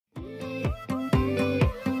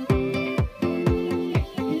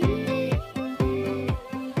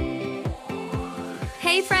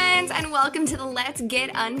welcome to the Let's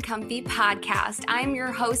Get Uncomfy podcast. I'm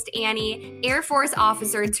your host, Annie, Air Force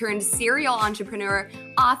officer turned serial entrepreneur,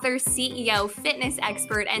 author, CEO, fitness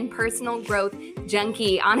expert, and personal growth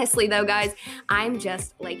junkie. Honestly, though, guys, I'm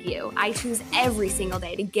just like you. I choose every single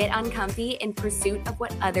day to get uncomfy in pursuit of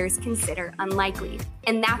what others consider unlikely.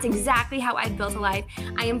 And that's exactly how I've built a life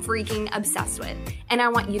I am freaking obsessed with. And I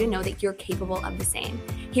want you to know that you're capable of the same.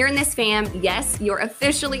 Here in this fam, yes, you're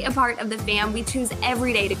officially a part of the fam. We choose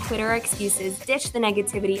every day to quit our excuses, ditch the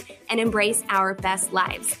negativity, and embrace our best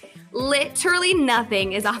lives. Literally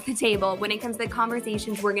nothing is off the table when it comes to the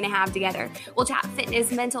conversations we're going to have together. We'll chat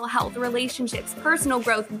fitness, mental health, relationships, personal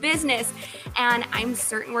growth, business, and I'm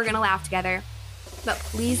certain we're going to laugh together. But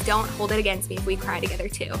please don't hold it against me if we cry together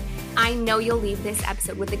too. I know you'll leave this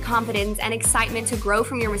episode with the confidence and excitement to grow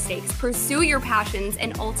from your mistakes, pursue your passions,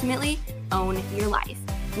 and ultimately own your life.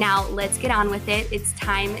 Now let's get on with it. It's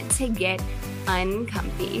time to get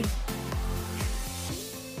uncomfy.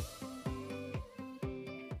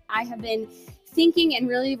 I have been thinking and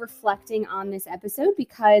really reflecting on this episode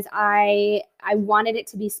because I wanted it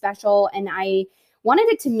to be special and I wanted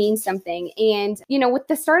it to mean something. And, with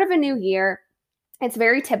the start of a new year, it's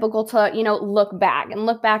very typical to, look back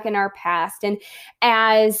in our past. And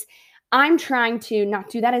as I'm trying to not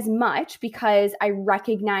do that as much because I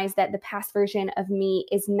recognize that the past version of me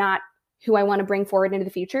is not who I want to bring forward into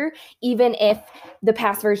the future. Even if the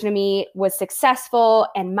past version of me was successful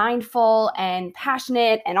and mindful and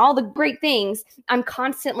passionate and all the great things, I'm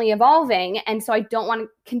constantly evolving. And so I don't want to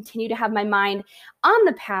continue to have my mind on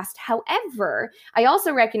the past. However, I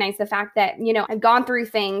also recognize the fact that, I've gone through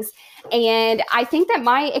things and I think that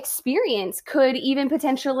my experience could even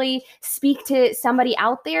potentially speak to somebody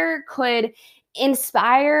out there, could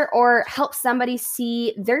inspire or help somebody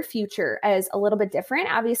see their future as a little bit different.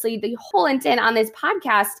 Obviously, the whole intent on this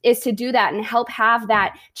podcast is to do that and help have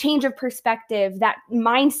that change of perspective, that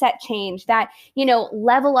mindset change, that,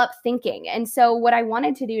 level up thinking. And so what I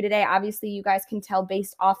wanted to do today, obviously you guys can tell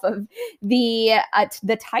based off of the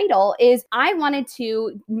title, is I wanted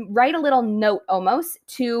to write a little note almost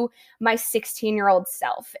to my 16-year-old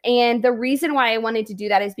self. And the reason why I wanted to do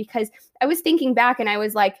that is because I was thinking back and I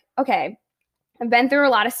was like, okay, I've been through a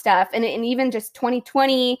lot of stuff and even just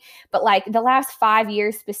 2020, but like the last 5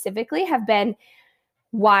 years specifically have been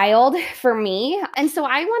wild for me. And so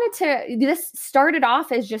I wanted this started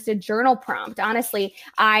off as just a journal prompt. Honestly,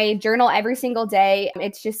 I journal every single day.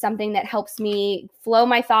 It's just something that helps me flow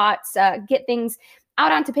my thoughts, get things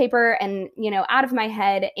out onto paper and, out of my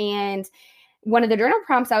head. And one of the journal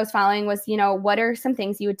prompts I was following was, what are some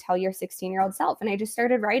things you would tell your 16-year-old self? And I just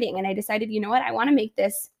started writing and I decided, I want to make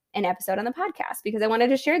this an episode on the podcast because I wanted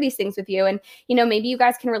to share these things with you. And, maybe you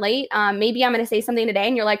guys can relate. Maybe I'm going to say something today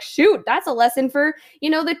and you're like, shoot, that's a lesson for,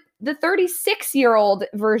 the 36-year-old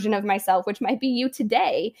version of myself, which might be you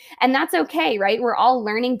today. And that's okay, right? We're all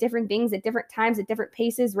learning different things at different times, at different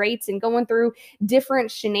paces, rates, and going through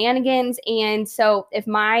different shenanigans. And so if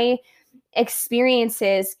my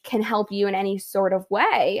experiences can help you in any sort of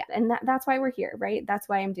way. And that's why we're here, right? That's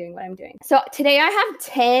why I'm doing what I'm doing. So today I have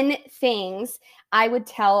 10 things I would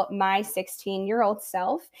tell my 16-year-old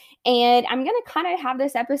self. And I'm going to kind of have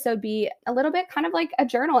this episode be a little bit kind of like a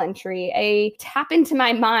journal entry, a tap into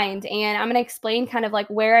my mind. And I'm going to explain kind of like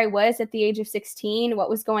where I was at the age of 16, what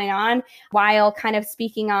was going on, while kind of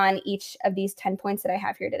speaking on each of these 10 points that I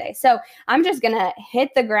have here today. So I'm just going to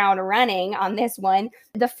hit the ground running on this one.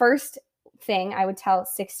 The first thing I would tell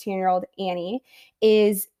 16-year-old Annie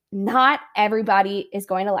is not everybody is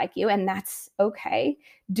going to like you, and that's okay.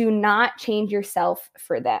 Do not change yourself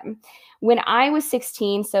for them. When I was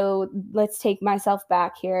 16, so let's take myself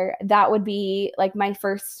back here, that would be like my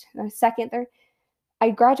first, second, third. I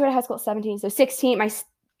graduated high school at 17, so 16,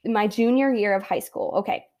 my junior year of high school.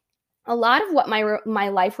 Okay. A lot of what my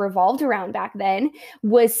life revolved around back then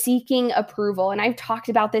was seeking approval. And I've talked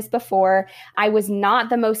about this before. I was not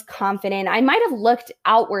the most confident. I might have looked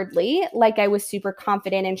outwardly like I was super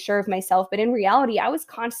confident and sure of myself, but in reality, I was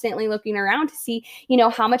constantly looking around to see,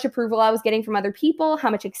 how much approval I was getting from other people, how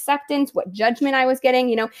much acceptance, what judgment I was getting.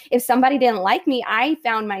 If somebody didn't like me, I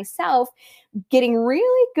found myself getting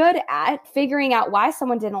really good at figuring out why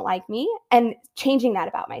someone didn't like me and changing that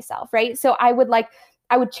about myself, right? So I would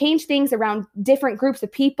I would change things around different groups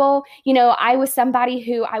of people. I was somebody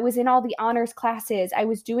who I was in all the honors classes. I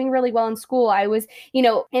was doing really well in school. I was,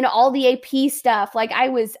 in all the AP stuff. Like I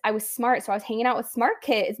was smart. So I was hanging out with smart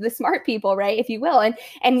kids, the smart people, right? If you will.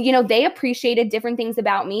 And they appreciated different things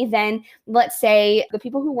about me than, let's say, the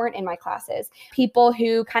people who weren't in my classes, people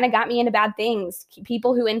who kind of got me into bad things,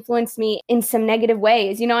 people who influenced me in some negative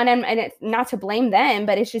ways, and it's not to blame them,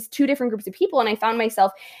 but it's just two different groups of people. And I found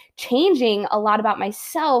myself changing a lot about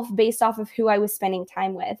myself based off of who I was spending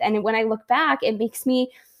time with. And when I look back, it makes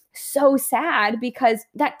me so sad because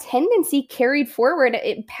that tendency carried forward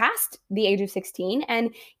past the age of 16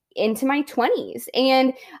 and into my 20s.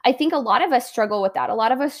 And I think a lot of us struggle with that. A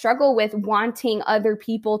lot of us struggle with wanting other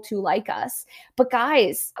people to like us. But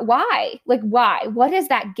guys, why? Like, why? What does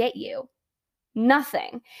that get you?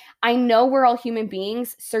 Nothing. I know we're all human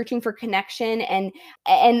beings searching for connection. And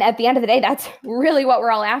at the end of the day, that's really what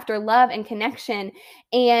we're all after, love and connection.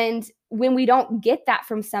 And when we don't get that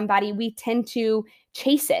from somebody, we tend to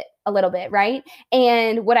chase it a little bit, right?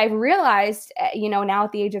 And what I've realized, now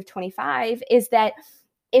at the age of 25 is that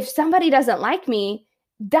if somebody doesn't like me,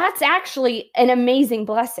 that's actually an amazing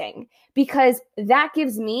blessing because that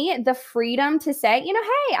gives me the freedom to say,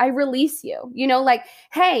 hey, I release you, like,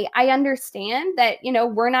 hey, I understand that,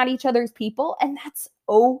 we're not each other's people and that's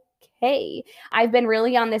okay. I've been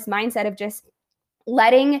really on this mindset of just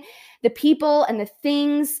letting the people and the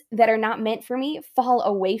things that are not meant for me fall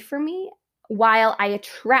away from me while I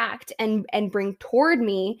attract and bring toward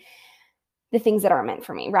me the things that aren't meant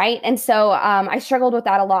for me, right? And so I struggled with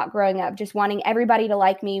that a lot growing up, just wanting everybody to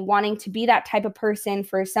like me, wanting to be that type of person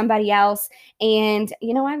for somebody else. And,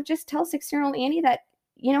 I would just tell 16-year-old Annie that,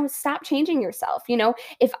 stop changing yourself.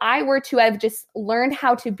 If I were to have just learned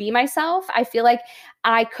how to be myself, I feel like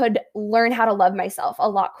I could learn how to love myself a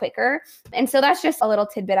lot quicker. And so that's just a little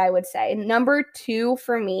tidbit I would say. Number 2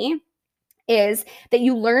 for me is that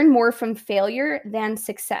you learn more from failure than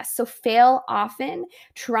success. So fail often,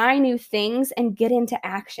 try new things, and get into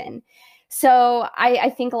action. So I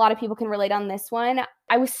think a lot of people can relate on this one.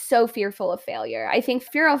 I was so fearful of failure. I think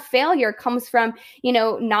fear of failure comes from,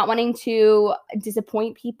 not wanting to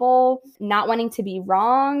disappoint people, not wanting to be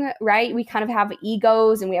wrong, right? We kind of have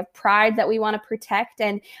egos and we have pride that we want to protect.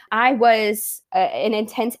 And I was an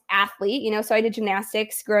intense athlete, so I did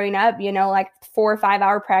gymnastics growing up, like 4 or 5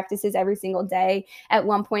 hour practices every single day. At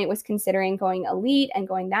one point was considering going elite and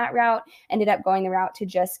going that route, ended up going the route to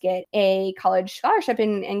just get a college scholarship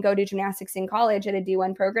and go to gymnastics in college at a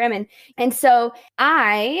D1 program. And so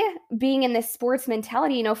being in this sports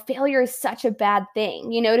mentality, failure is such a bad thing,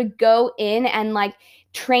 to go in and like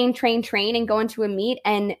train and go into a meet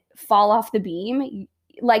and fall off the beam.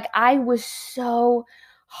 Like I was so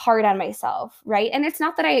hard on myself, right? And it's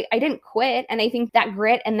not that I didn't quit. And I think that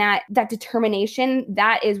grit and that determination,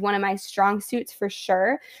 that is one of my strong suits for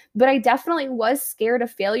sure. But I definitely was scared of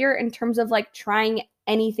failure in terms of like trying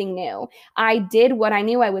anything new. I did what I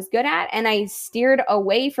knew I was good at, and I steered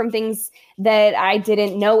away from things that I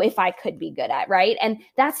didn't know if I could be good at, right? And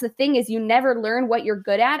that's the thing, is you never learn what you're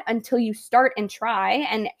good at until you start and try.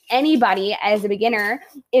 And anybody as a beginner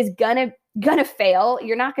is gonna fail.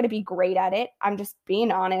 You're not going to be great at it. I'm just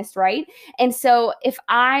being honest, right? And so if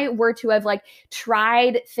I were to have like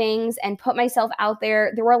tried things and put myself out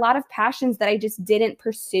there were a lot of passions that I just didn't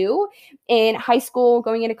pursue in high school,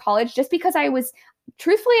 going into college, just because I was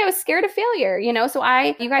scared of failure, So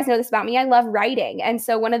you guys know this about me. I love writing. And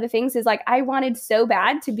so one of the things is like, I wanted so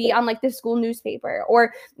bad to be on like the school newspaper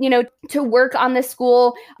or, to work on the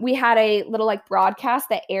school. We had a little like broadcast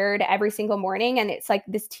that aired every single morning. And it's like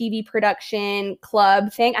this TV production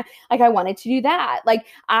club thing. I wanted to do that. Like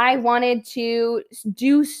I wanted to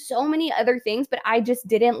do so many other things, but I just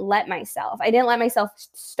didn't let myself. I didn't let myself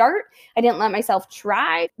start. I didn't let myself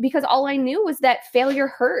try because all I knew was that failure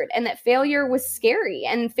hurt and that failure was scary.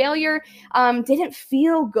 And failure didn't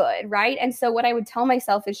feel good, right? And so what I would tell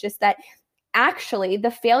myself is just that actually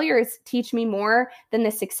the failures teach me more than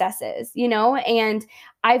the successes, and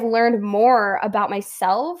I've learned more about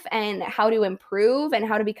myself and how to improve and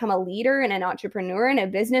how to become a leader and an entrepreneur and a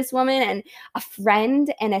businesswoman and a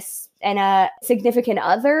friend and a significant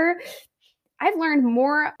other. I've learned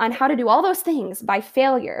more on how to do all those things by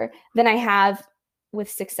failure than I have with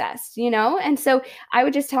success, And so I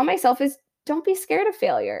would just tell myself is don't be scared of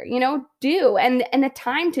failure, do. And the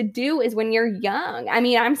time to do is when you're young. I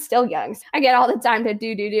mean, I'm still young. So I get all the time to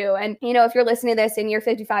do. And, if you're listening to this and you're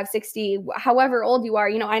 55, 60, however old you are,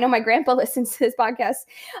 I know my grandpa listens to this podcast.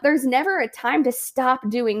 There's never a time to stop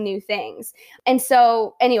doing new things. And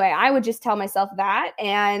so anyway, I would just tell myself that,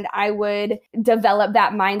 and I would develop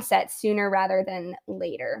that mindset sooner rather than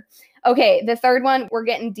later. Okay. The third one, we're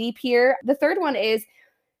getting deep here. The third one is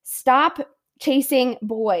stop chasing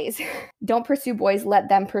boys. Don't pursue boys, let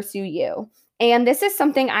them pursue you. And this is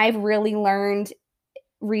something I've really learned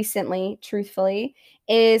recently, truthfully,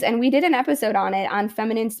 and we did an episode on it, on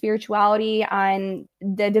feminine spirituality, on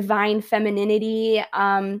the divine femininity.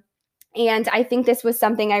 And I think this was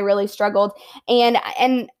something I really struggled. And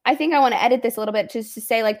I think I want to edit this a little bit just to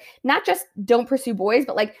say, like, not just don't pursue boys,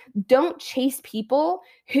 but like, don't chase people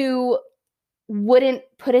who wouldn't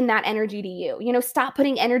put in that energy to you. Stop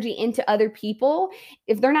putting energy into other people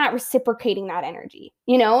if they're not reciprocating that energy,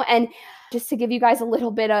 and just to give you guys a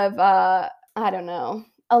little bit of,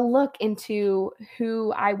 a look into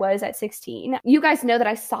who I was at 16. You guys know that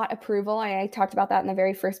I sought approval. I talked about that in the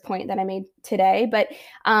very first point that I made today, but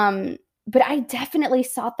I definitely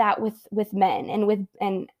sought that with men,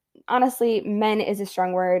 and honestly, men is a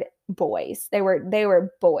strong word. Boys, they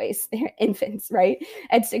were boys, they're infants, right?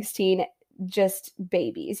 At 16, just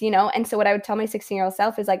babies, And so what I would tell my 16-year-old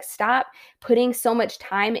self is, like, stop putting so much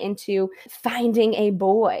time into finding a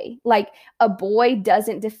boy. Like, a boy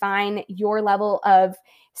doesn't define your level of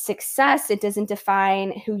success. It doesn't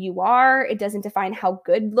define who you are. It doesn't define how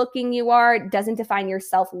good looking you are. It doesn't define your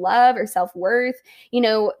self-love or self-worth.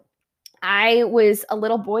 I was a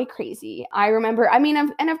little boy crazy. I remember,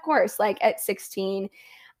 and of course, like at 16,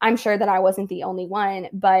 I'm sure that I wasn't the only one,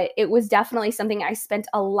 but it was definitely something I spent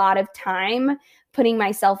a lot of time putting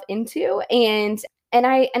myself into. And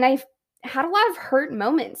I had a lot of hurt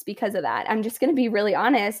moments because of that. I'm just going to be really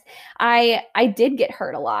honest. I did get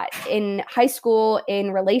hurt a lot in high school,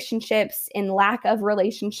 in relationships, in lack of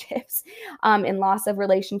relationships, in loss of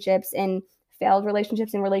relationships, in failed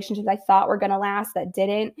relationships, and relationships I thought were going to last that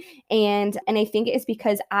didn't. And I think it's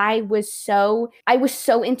because I was so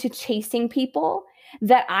into chasing people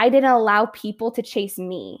that I didn't allow people to chase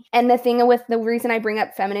me. And the reason I bring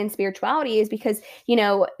up feminine spirituality is because,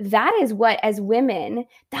 that is what, as women,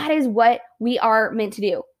 that is what we are meant to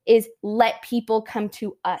do, is let people come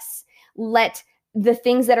to us. Let the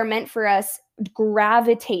things that are meant for us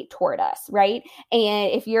gravitate toward us, right?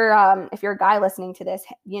 And if you're a guy listening to this,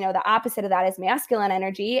 the opposite of that is masculine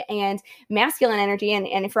energy. And masculine energy,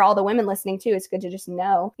 and for all the women listening too, it's good to just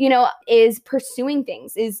know, is pursuing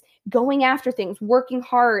things, is going after things, working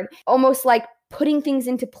hard, almost like putting things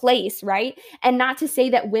into place, right? And not to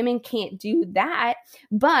say that women can't do that,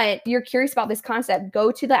 but if you're curious about this concept,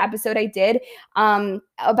 go to the episode I did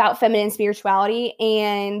about feminine spirituality.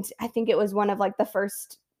 And I think it was one of like the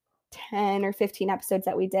first 10 or 15 episodes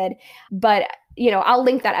that we did. But, I'll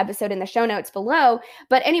link that episode in the show notes below.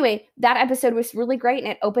 But anyway, that episode was really great.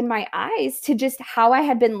 And it opened my eyes to just how I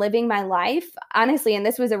had been living my life, honestly. And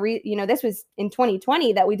this was this was in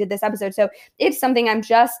 2020 that we did this episode. So it's something I'm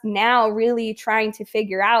just now really trying to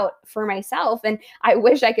figure out for myself. And I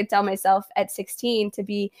wish I could tell myself at 16 to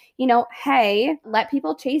be, hey, let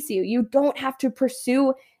people chase you. You don't have to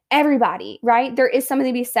pursue everybody, right? There is something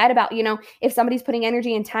to be said about, if somebody's putting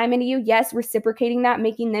energy and time into you, yes, reciprocating that,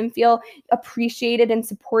 making them feel appreciated and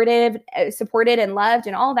supported and loved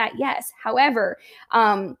and all that. Yes. However,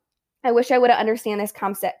 I wish I would have understand this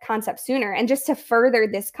concept sooner. And just to further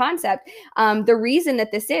this concept, the reason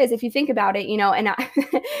that this is, if you think about it,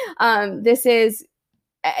 and this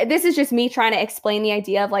is just me trying to explain the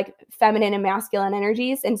idea of like feminine and masculine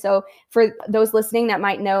energies. And so for those listening that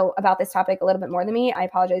might know about this topic a little bit more than me, I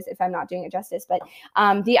apologize if I'm not doing it justice. But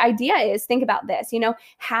the idea is, think about this,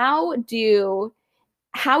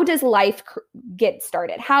 how does life get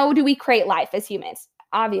started? How do we create life as humans?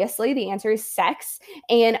 Obviously, the answer is sex.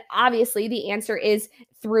 And obviously, the answer is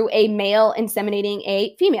through a male inseminating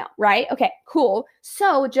a female, right? Okay, cool.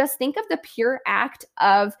 So just think of the pure act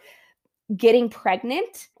of getting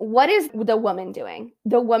pregnant. What is the woman doing?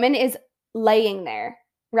 The woman is laying there,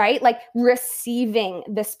 right? Like receiving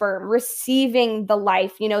the sperm, receiving the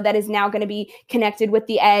life, that is now going to be connected with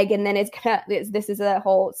the egg. And then this is a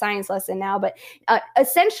whole science lesson now, but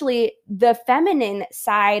essentially the feminine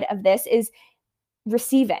side of this is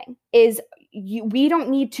receiving, we don't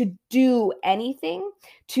need to do anything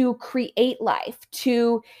to create life,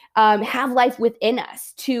 to have life within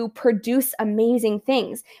us, to produce amazing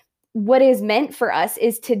things. what is meant for us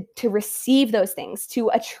is to receive those things, to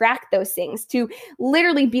attract those things, to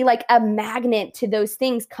literally be like a magnet to those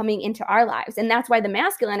things coming into our lives. And that's why the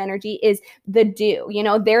masculine energy is the do.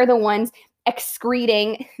 They're the ones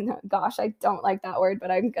excreting, gosh, I don't like that word, but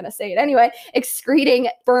I'm going to say it anyway, excreting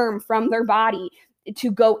sperm from their body to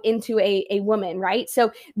go into a woman, right?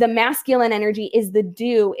 So the masculine energy is the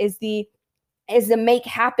do, is the make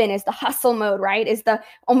happen, is the hustle mode, right? Is the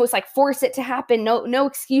almost like force it to happen. No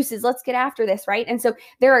excuses. Let's get after this, right? And so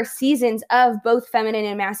there are seasons of both feminine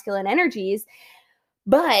and masculine energies.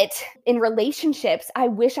 But in relationships, I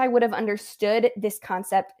wish I would have understood this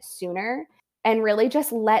concept sooner and really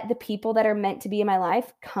just let the people that are meant to be in my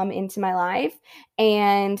life come into my life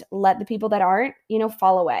and let the people that aren't,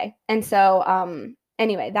 fall away. And so,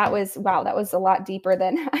 anyway, that was a lot deeper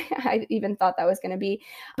than I even thought that was going to be.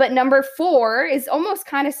 But number 4 is almost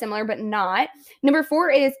kind of similar, but not. Number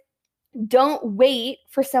 4 is don't wait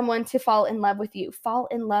for someone to fall in love with you. Fall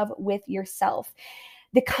in love with yourself.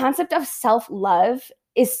 The concept of self-love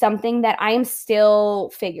is something that I am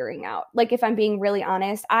still figuring out. Like, if I'm being really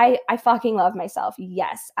honest, I fucking love myself.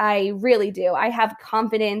 Yes, I really do. I have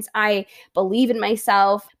confidence. I believe in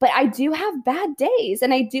myself, but I do have bad days.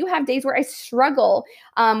 And I do have days where I struggle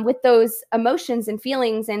with those emotions and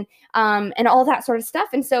feelings and all that sort of stuff.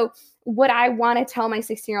 And so what I want to tell my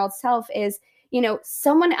 16-year-old self is,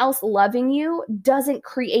 someone else loving you doesn't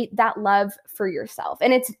create that love for yourself.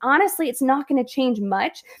 And it's not going to change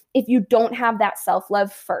much if you don't have that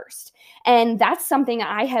self-love first. And that's something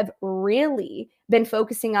I have really been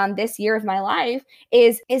focusing on this year of my life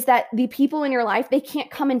is that the people in your life, they can't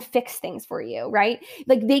come and fix things for you, right?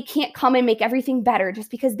 Like, they can't come and make everything better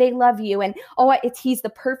just because they love you and, he's the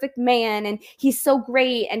perfect man and he's so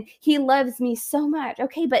great and he loves me so much.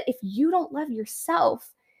 Okay, but if you don't love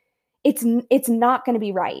yourself, it's not going to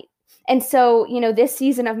be right. And so, this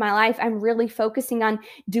season of my life, I'm really focusing on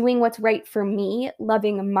doing what's right for me,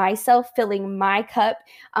 loving myself, filling my cup,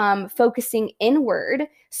 focusing inward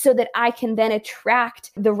so that I can then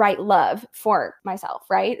attract the right love for myself,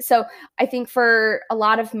 right? So I think for a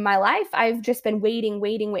lot of my life, I've just been waiting.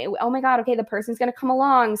 Oh my God, okay, the person's going to come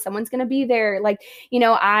along. Someone's going to be there. Like,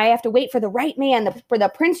 I have to wait for the right man, for the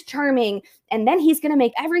Prince Charming, and then he's going to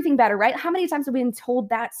make everything better, right? How many times have we been told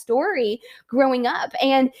that story growing up?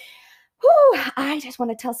 And I just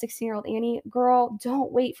want to tell 16-year-old Annie, girl,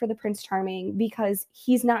 don't wait for the Prince Charming because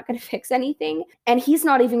he's not going to fix anything. And he's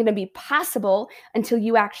not even going to be possible until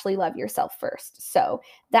you actually love yourself first. So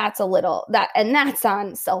that's that's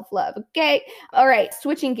on self-love. Okay. All right.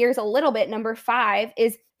 Switching gears a little bit. Number 5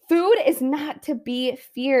 is food is not to be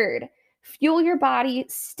feared. Fuel your body,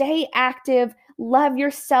 stay active, love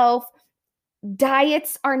yourself.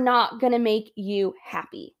 Diets are not going to make you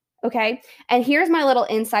happy. Okay. And here's my little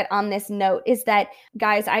insight on this note is that,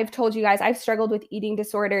 guys, I've told you guys, I've struggled with eating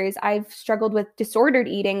disorders. I've struggled with disordered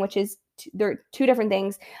eating, which is they're two different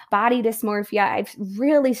things. Body dysmorphia. I've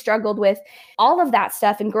really struggled with all of that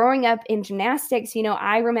stuff. And growing up in gymnastics,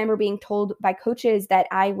 I remember being told by coaches that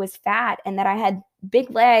I was fat and that I had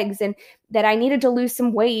big legs and that I needed to lose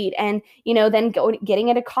some weight and, then getting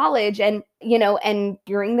into college and, and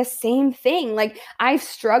during the same thing. Like, I've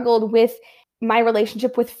struggled with my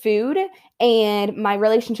relationship with food and my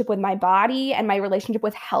relationship with my body and my relationship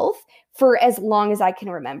with health for as long as I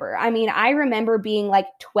can remember. I mean, I remember being like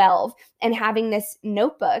 12 and having this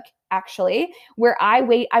notebook actually where I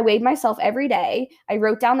weighed myself every day. I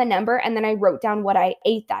wrote down the number and then I wrote down what I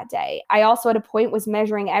ate that day. I also at a point was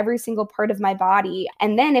measuring every single part of my body.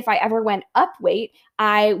 And then if I ever went up weight,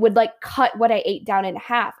 I would like cut what I ate down in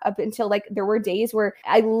half up until like there were days where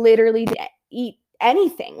I literally didn't eat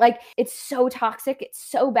anything. Like, it's so toxic. It's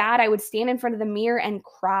so bad. I would stand in front of the mirror and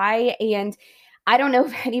cry. And I don't know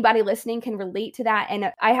if anybody listening can relate to that.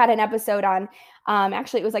 And I had an episode on,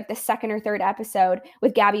 actually it was like the second or third episode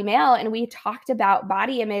with Gabby Mail. And we talked about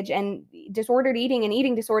body image and disordered eating and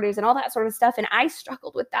eating disorders and all that sort of stuff. And I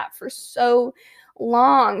struggled with that for so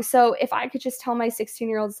long. So if I could just tell my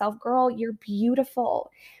 16-year-old self, girl, you're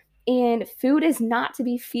beautiful. And food is not to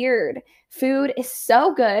be feared. Food is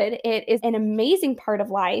so good. It is an amazing part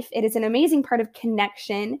of life. It is an amazing part of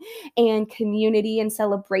connection and community and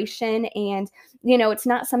celebration. And, it's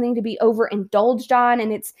not something to be overindulged on.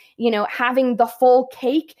 And it's, having the full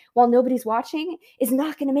cake while nobody's watching is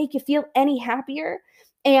not going to make you feel any happier.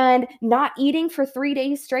 And not eating for 3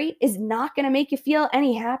 days straight is not going to make you feel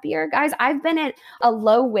any happier. Guys, I've been at a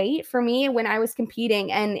low weight. For me, when I was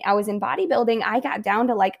competing and I was in bodybuilding, I got down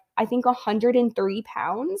to like, I think 103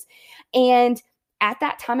 pounds. And at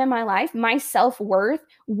that time in my life, my self-worth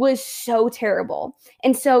was so terrible.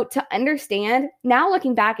 And so to understand, now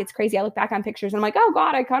looking back, it's crazy. I look back on pictures and I'm like, oh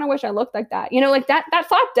God, I kind of wish I looked like that. Like that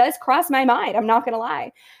thought does cross my mind. I'm not going to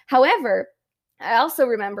lie. However, I also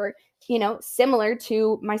remember, similar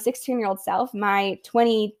to my 16-year-old self, my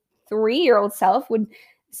 23-year-old self would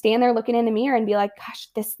stand there looking in the mirror and be like, gosh,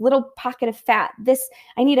 this little pocket of fat,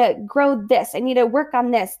 I need to grow this. I need to work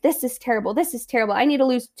on this. This is terrible. This is terrible. I need to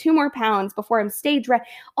lose 2 more pounds before I'm stage ready.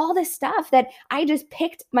 All this stuff that I just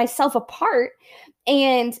picked myself apart.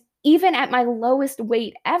 And even at my lowest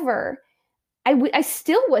weight ever, I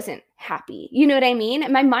still wasn't happy. You know what I mean?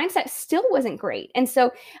 My mindset still wasn't great. And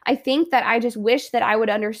so I think that I just wish that I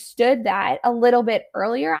would understood that a little bit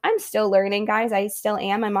earlier. I'm still learning, guys. I still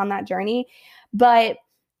am. I'm on that journey. But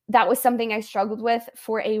that was something I struggled with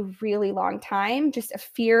for a really long time. Just a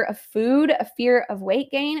fear of food, a fear of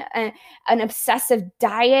weight gain, an obsessive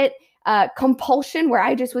diet, compulsion where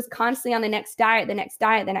I just was constantly on the next diet,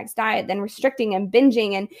 then restricting and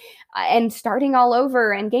binging and starting all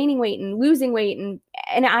over and gaining weight and losing weight. And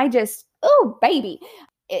I just, oh, baby.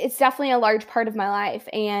 It's definitely a large part of my life.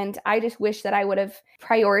 And I just wish that I would have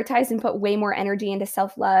prioritized and put way more energy into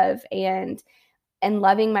self-love and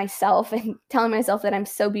loving myself and telling myself that I'm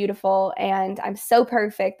so beautiful and I'm so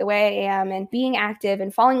perfect the way I am, and being active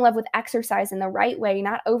and falling in love with exercise in the right way,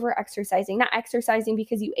 not over exercising, not exercising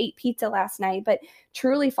because you ate pizza last night, but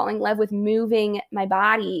truly falling in love with moving my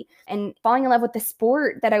body and falling in love with the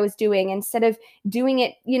sport that I was doing instead of doing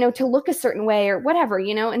it, to look a certain way or whatever,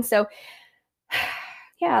 And so,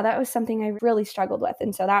 yeah, that was something I really struggled with.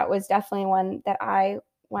 And so that was definitely one that I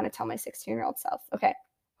want to tell my 16-year-old self. Okay.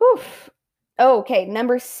 Whew. Okay,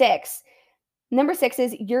 number 6. Number 6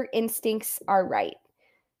 is your instincts are right.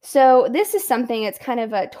 So this is something that's kind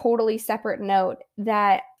of a totally separate note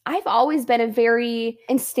that I've always been a very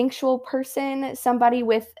instinctual person, somebody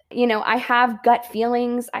with, I have gut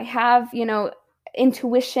feelings. I have,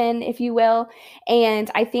 intuition, if you will.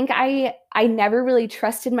 And I think I never really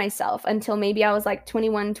trusted myself until maybe I was like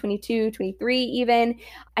 21, 22, 23 even.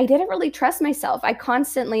 I didn't really trust myself. I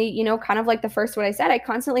constantly, kind of like the first one I said, I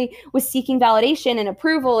constantly was seeking validation and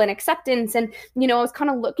approval and acceptance. And, I was kind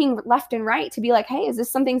of looking left and right to be like, hey, is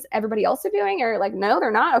this something everybody else is doing? Or like, no,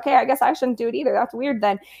 they're not. Okay, I guess I shouldn't do it either. That's weird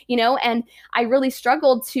then, and I really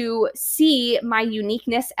struggled to see my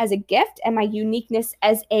uniqueness as a gift and my uniqueness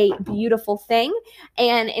as a beautiful thing.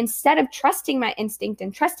 And instead of trusting my instinct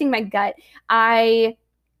and trusting my gut, I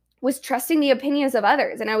was trusting the opinions of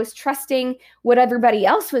others, and I was trusting what everybody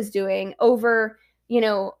else was doing over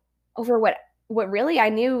what really I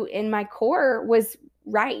knew in my core was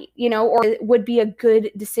right, or would be a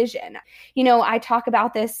good decision. I talk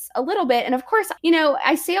about this a little bit. And of course,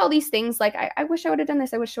 I say all these things like, I wish I would have done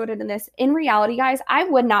this. I wish I would have done this. In reality, guys, I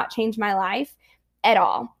would not change my life at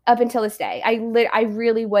all up until this day. I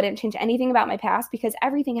really wouldn't change anything about my past because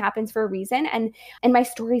everything happens for a reason. And my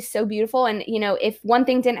story is so beautiful. And, if one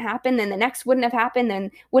thing didn't happen, then the next wouldn't have happened,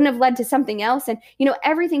 then wouldn't have led to something else. And,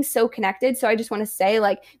 everything's so connected. So I just want to say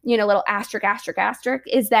little asterisk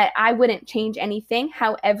is that I wouldn't change anything.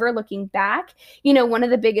 However, looking back, one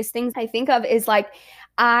of the biggest things I think of is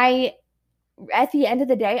at the end of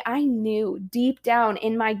the day, I knew deep down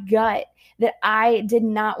in my gut that I did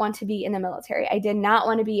not want to be in the military. I did not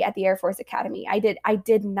want to be at the Air Force Academy. I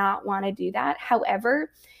did not want to do that. However,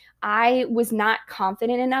 I was not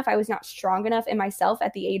confident enough. I was not strong enough in myself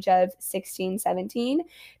at the age of 16, 17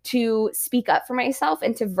 to speak up for myself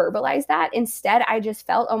and to verbalize that. Instead, I just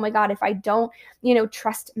felt, oh my God, if I don't,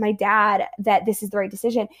 trust my dad that this is the right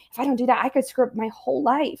decision, if I don't do that, I could screw up my whole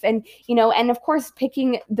life. And, and of course,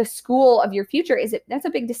 picking the school of your future that's a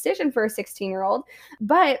big decision for a 16-year-old.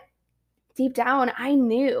 But deep down, I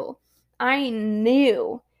knew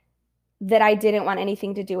that I didn't want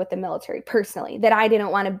anything to do with the military personally, that I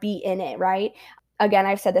didn't want to be in it, right? Again,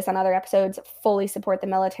 I've said this on other episodes, fully support the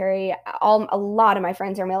military. A lot of my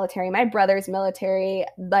friends are military. My brother's military,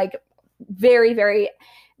 like very, very,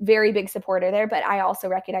 very big supporter there. But I also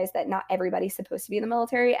recognize that not everybody's supposed to be in the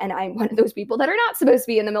military. And I'm one of those people that are not supposed to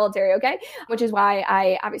be in the military, okay? Which is why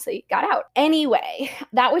I obviously got out. Anyway,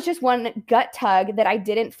 that was just one gut tug that I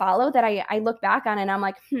didn't follow that I look back on and I'm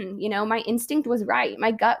like, my instinct was right.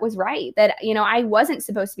 My gut was right that, I wasn't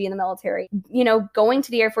supposed to be in the military. Going to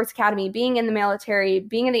the Air Force Academy, being in the military,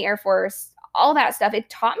 being in the Air Force, all that stuff, it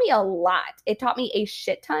taught me a lot. It taught me a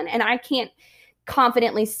shit ton. And I can't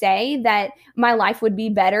confidently say that my life would be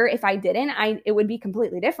better if I didn't. It would be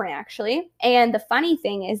completely different, actually. And the funny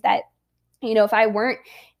thing is that, if I weren't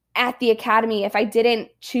at the academy, if I didn't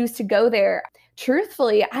choose to go there,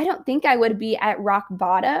 truthfully, I don't think I would be at rock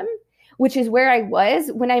bottom which is where I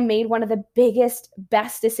was when I made one of the biggest,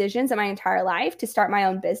 best decisions in my entire life to start my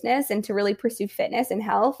own business and to really pursue fitness and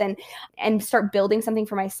health and start building something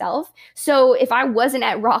for myself. So if I wasn't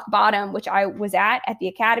at rock bottom, which I was at the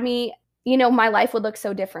academy, my life would look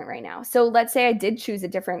so different right now. So let's say I did choose a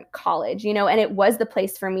different college, and it was the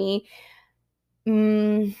place for me.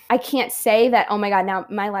 I can't say that, oh my God, now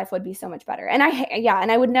my life would be so much better. And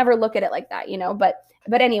I would never look at it like that,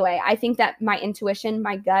 but anyway, I think that my intuition,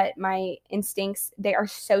 my gut, my instincts, they are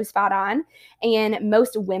so spot on. And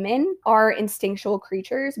most women are instinctual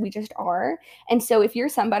creatures. We just are. And so if you're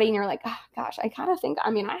somebody and you're like, oh gosh, I kind of think,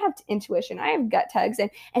 I have intuition, I have gut tugs. And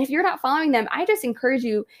if you're not following them, I just encourage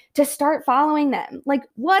you to start following them. Like,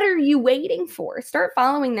 what are you waiting for? Start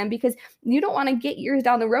following them, because you don't want to get years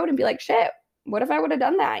down the road and be like, shit, what if I would have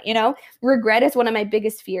done that? Regret is one of my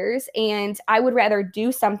biggest fears. And I would rather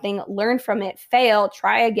do something, learn from it, fail,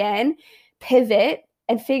 try again, pivot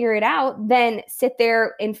and figure it out than sit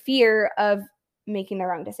there in fear of making the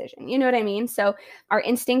wrong decision. You know what I mean? So our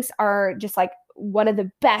instincts are just like one of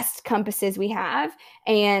the best compasses we have.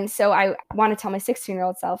 And so I want to tell my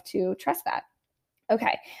 16-year-old self to trust that.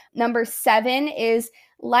 Okay. Number 7 is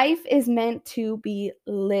life is meant to be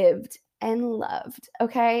lived and loved.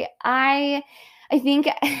 Okay. I think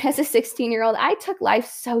as a 16-year-old, I took life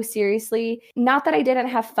so seriously. Not that I didn't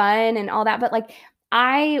have fun and all that, but like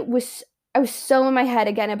I was so in my head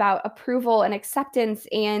again about approval and acceptance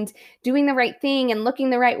and doing the right thing and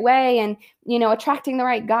looking the right way and, attracting the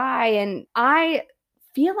right guy. And I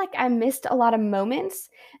feel like I missed a lot of moments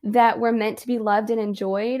that were meant to be loved and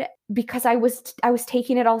enjoyed because I was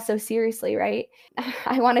taking it all so seriously, right?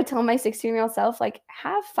 I want to tell my 16-year-old self, like,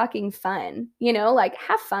 have fucking fun, like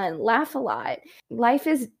have fun, laugh a lot. Life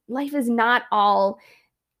is not all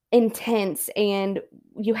intense and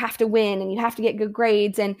you have to win and you have to get good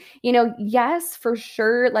grades and yes, for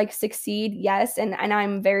sure, like succeed, yes, and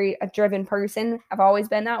I'm a driven person. I've always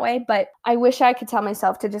been that way, but I wish I could tell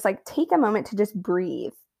myself to just like take a moment to just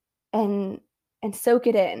breathe and soak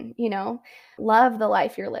it in, love the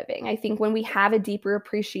life you're living. I think when we have a deeper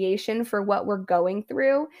appreciation for what we're going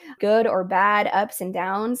through, good or bad, ups and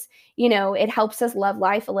downs, it helps us love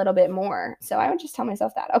life a little bit more. So I would just tell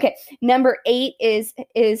myself that. Okay. Number 8 is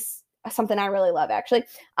something I really love, actually.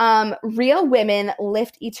 Real women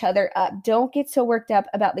lift each other up. Don't get so worked up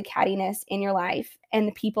about the cattiness in your life and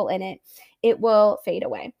the people in it. It will fade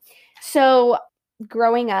away. So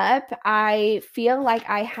growing up, I feel like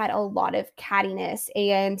I had a lot of cattiness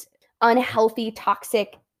and unhealthy,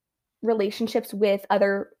 toxic relationships with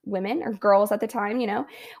other women or girls at the time,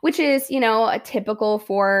 which is, a typical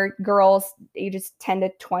for girls ages 10 to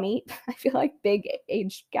 20. I feel like big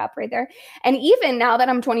age gap right there. And even now that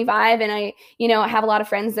I'm 25 and I have a lot of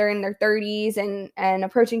friends that are in their 30s and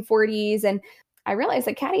approaching 40s, and I realize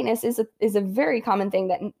that cattiness is a very common thing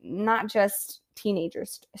that not just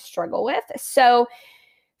teenagers struggle with. So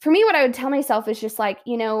for me, what I would tell myself is just like,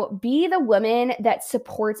 be the woman that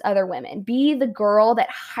supports other women, be the girl that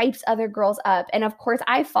hypes other girls up. And of course,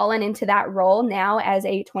 I've fallen into that role now as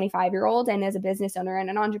a 25-year-old and as a business owner and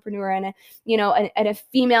an entrepreneur and a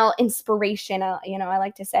female inspiration, I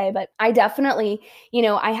like to say. But I definitely,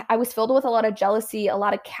 I was filled with a lot of jealousy, a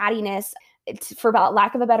lot of cattiness. For about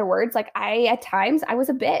lack of a better words, like at times I was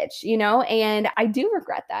a bitch, and I do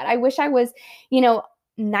regret that. I wish I was,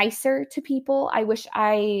 nicer to people. I wish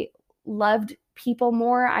I loved people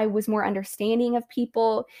more. I was more understanding of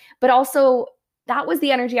people, but also that was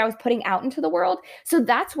the energy I was putting out into the world. So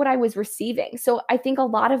that's what I was receiving. So I think a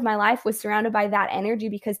lot of my life was surrounded by that energy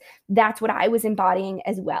because that's what I was embodying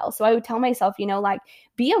as well. So I would tell myself, like,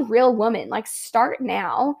 be a real woman, like start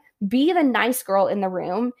now, be the nice girl in the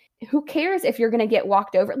room. Who cares if you're going to get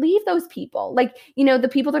walked over? Leave those people. Like, the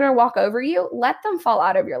people that are going to walk over you, let them fall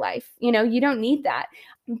out of your life. You don't need that.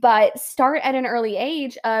 But start at an early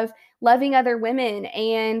age of loving other women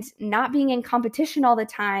and not being in competition all the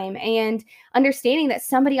time and understanding that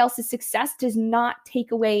somebody else's success does not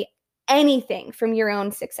take away anything from your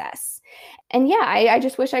own success. And yeah, I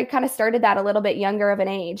just wish I kind of started that a little bit younger of an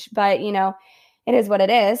age, but it is what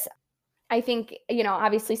it is. I think,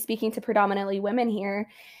 obviously speaking to predominantly women here,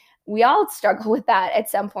 we all struggle with that at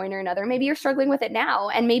some point or another. Maybe you're struggling with it now.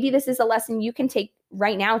 And maybe this is a lesson you can take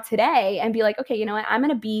right now today and be like, okay, you know what? I'm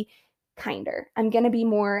going to be kinder. I'm going to be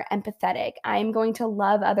more empathetic. I'm going to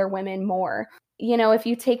love other women more. If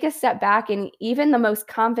you take a step back, and even the most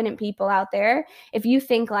confident people out there, if you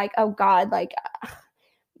think like, oh God, like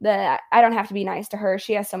I don't have to be nice to her.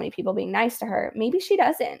 She has so many people being nice to her. Maybe she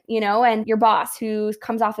doesn't, and your boss who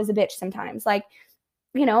comes off as a bitch sometimes, like,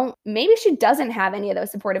 maybe she doesn't have any of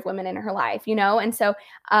those supportive women in her life, And so,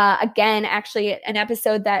 again, actually, an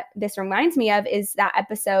episode that this reminds me of is that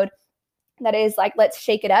episode that is like, let's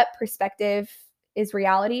shake it up. Perspective is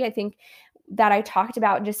reality. I think that I talked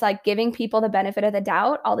about just like giving people the benefit of the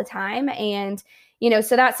doubt all the time. And,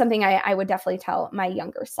 so that's something I would definitely tell my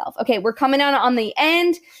younger self. Okay, we're coming on the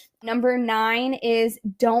end. Number 9 is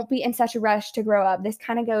don't be in such a rush to grow up. This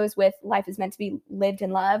kind of goes with life is meant to be lived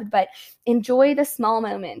and loved, but enjoy the small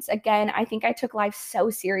moments. Again, I think I took life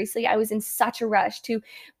so seriously. I was in such a rush to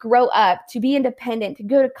grow up, to be independent, to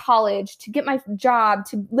go to college, to get my job,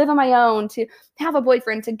 to live on my own, to have a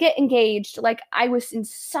boyfriend, to get engaged. Like I was in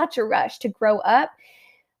such a rush to grow up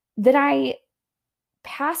that I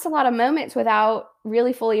passed a lot of moments without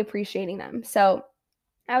really fully appreciating them. So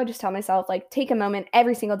I would just tell myself, like, take a moment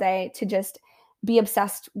every single day to just be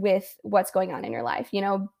obsessed with what's going on in your life,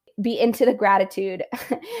 be into the gratitude.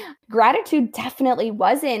 Gratitude definitely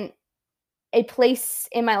wasn't a place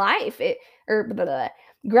in my life.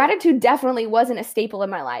 Gratitude definitely wasn't a staple in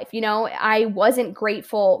my life. I wasn't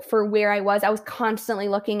grateful for where I was. I was constantly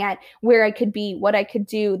looking at where I could be, what I could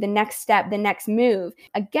do, the next step, the next move.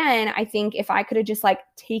 Again, I think if I could have just like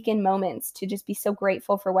taken moments to just be so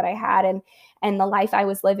grateful for what I had and the life I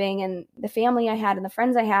was living and the family I had and the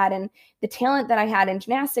friends I had and the talent that I had in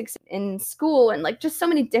gymnastics in school and like just so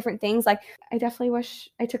many different things. Like I definitely wish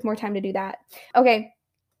I took more time to do that. Okay.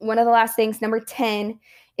 One of the last things, number 10,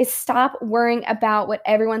 is stop worrying about what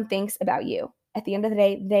everyone thinks about you. At the end of the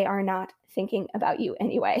day, they are not thinking about you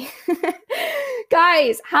anyway.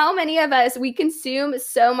 Guys, how many of us, we consume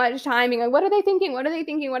so much time being like, what are they thinking? What are they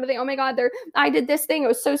thinking? What are they? Oh my God, I did this thing. It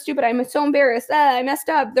was so stupid. I'm so embarrassed. I messed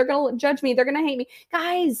up. They're going to judge me. They're going to hate me.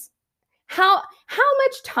 Guys, how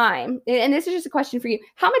much time, and this is just a question for you,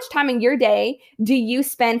 how much time in your day do you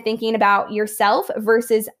spend thinking about yourself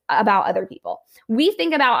versus about other people? We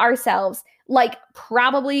think about ourselves like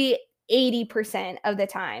probably 80% of the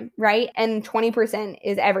time, right? And 20%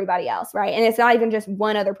 is everybody else, right? And it's not even just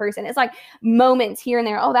one other person. It's like moments here and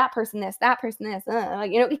there. Oh, that person this, that person this.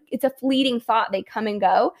 It's a fleeting thought. They come and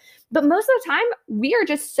go. But most of the time, we are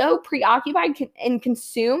just so preoccupied and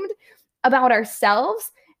consumed about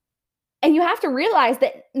ourselves. And you have to realize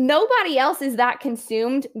that nobody else is that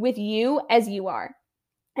consumed with you as you are.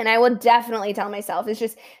 And I will definitely tell myself is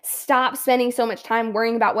just stop spending so much time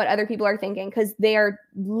worrying about what other people are thinking because they are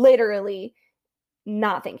literally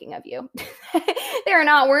not thinking of you. They are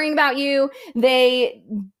not worrying about you. They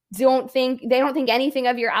don't think anything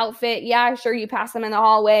of your outfit. Yeah, sure, you pass them in the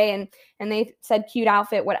hallway and they said cute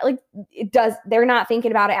outfit. What like it does? They're not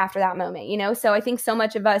thinking about it after that moment, So I think so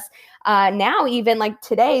much of us now, even like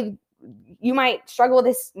today, you might struggle with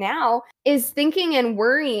this now, is thinking and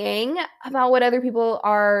worrying about what other people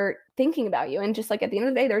are thinking about you. And just like at the end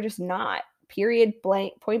of the day, they're just not. Period,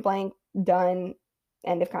 blank, point blank, done,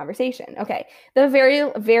 end of conversation. Okay. The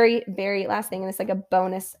very, very, very last thing, and it's like a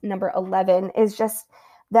bonus, number 11, is just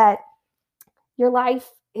that your life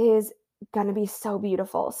is going to be so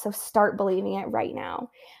beautiful. So start believing it right now.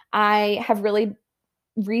 I have really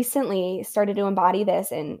recently started to embody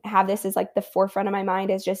this and have this as like the forefront of my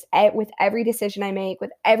mind is just with every decision I make,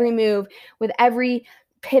 with every move, with every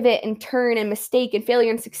pivot and turn and mistake and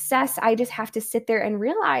failure and success, I just have to sit there and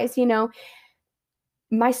realize,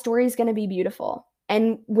 my story is going to be beautiful.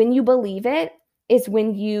 And when you believe it is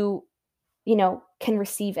when you can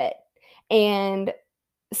receive it. And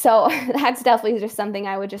so that's definitely just something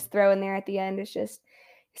I would just throw in there at the end. It's just,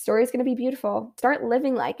 story is going to be beautiful. Start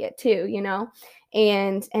living like it too,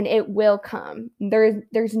 and it will come.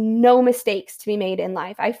 There's no mistakes to be made in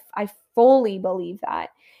life. I fully believe that.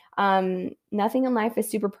 Nothing in life is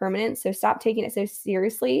super permanent. So stop taking it so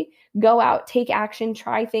seriously. Go out, take action,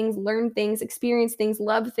 try things, learn things, experience things,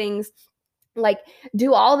 love things, like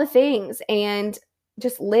do all the things and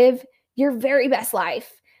just live your very best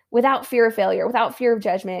life without fear of failure, without fear of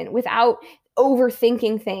judgment, without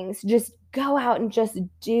overthinking things. Just go out and just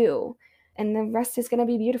do. And the rest is going to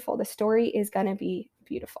be beautiful. The story is going to be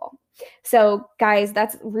beautiful. So guys,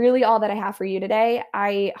 that's really all that I have for you today.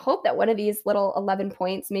 I hope that one of these little 11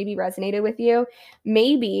 points maybe resonated with you.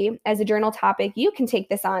 Maybe as a journal topic, you can take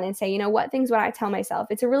this on and say, what things would I tell myself?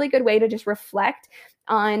 It's a really good way to just reflect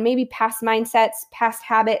on maybe past mindsets, past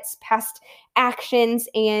habits, past actions,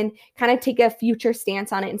 and kind of take a future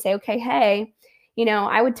stance on it and say, okay, hey,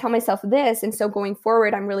 I would tell myself this. And so going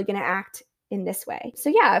forward, I'm really going to act in this way. So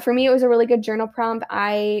yeah, for me, it was a really good journal prompt.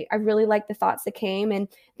 I really liked the thoughts that came and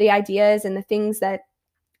the ideas and the things that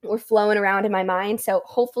were flowing around in my mind. So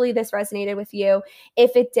hopefully this resonated with you.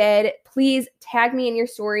 If it did, please tag me in your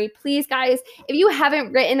story. Please, guys, if you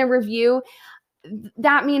haven't written a review,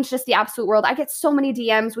 that means just the absolute world. I get so many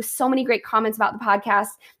DMs with so many great comments about the podcast.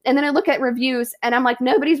 And then I look at reviews and I'm like,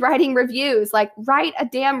 nobody's writing reviews. Like, write a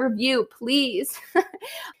damn review, please.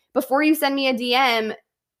 Before you send me a DM,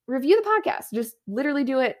 review the podcast. Just literally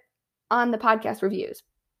do it on the podcast reviews.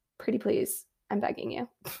 Pretty please. I'm begging you.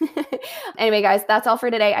 Anyway, guys, that's all for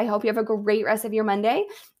today. I hope you have a great rest of your Monday,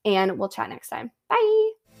 and we'll chat next time.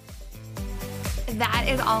 Bye. That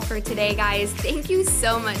is all for today, guys. Thank you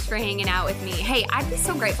so much for hanging out with me. Hey, I'd be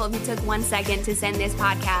so grateful if you took 1 second to send this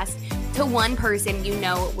podcast to one person you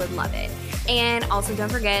know would love it. And also,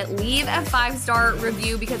 don't forget, leave a 5-star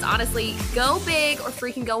review, because honestly, go big or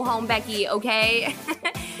freaking go home, Becky, okay?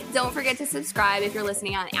 Don't forget to subscribe if you're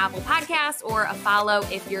listening on Apple Podcasts, or a follow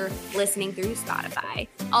if you're listening through Spotify.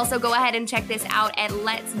 Also, go ahead and check this out at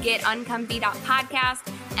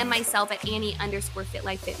letsgetuncomfy.podcast and myself at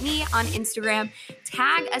Annie_FitLifeFitMe on Instagram.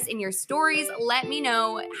 Tag us in your stories. Let me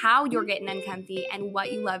know how you're getting uncomfy and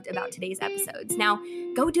what you loved about today's episodes. Now,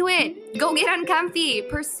 go do it. Go get uncomfy.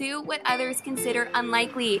 Pursue what others consider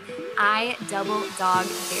unlikely. I double dog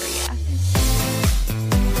dare ya.